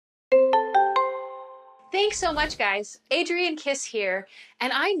Thanks so much, guys. Adrienne Kiss here.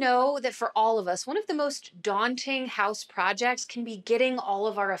 And I know that for all of us, one of the most daunting house projects can be getting all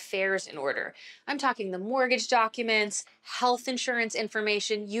of our affairs in order. I'm talking the mortgage documents, health insurance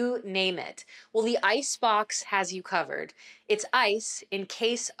information, you name it. Well, the Icebox has you covered. It's ice in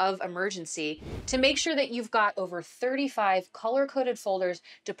case of emergency to make sure that you've got over 35 color-coded folders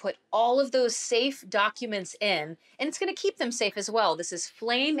to put all of those safe documents in, and it's going to keep them safe as well. This is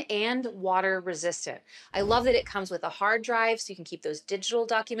flame and water resistant. I love that it comes with a hard drive so you can keep those digital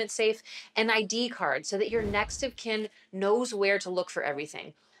documents safe, an ID card so that your next of kin knows where to look for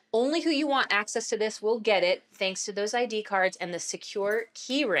everything. Only who you want access to this will get it, thanks to those ID cards and the secure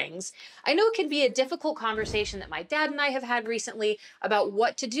key rings. I know it can be a difficult conversation that my dad and I have had recently about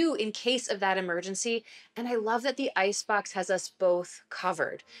what to do in case of that emergency, and I love that the Icebox has us both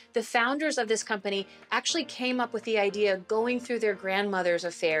covered. The founders of this company actually came up with the idea going through their grandmother's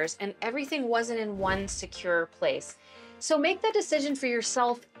affairs, and everything wasn't in one secure place. So make that decision for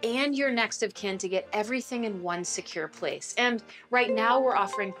yourself and your next of kin to get everything in one secure place. And right now we're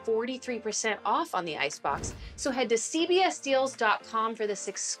offering 43% off on the Icebox. So head to cbsdeals.com for this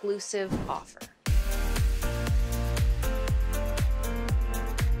exclusive offer.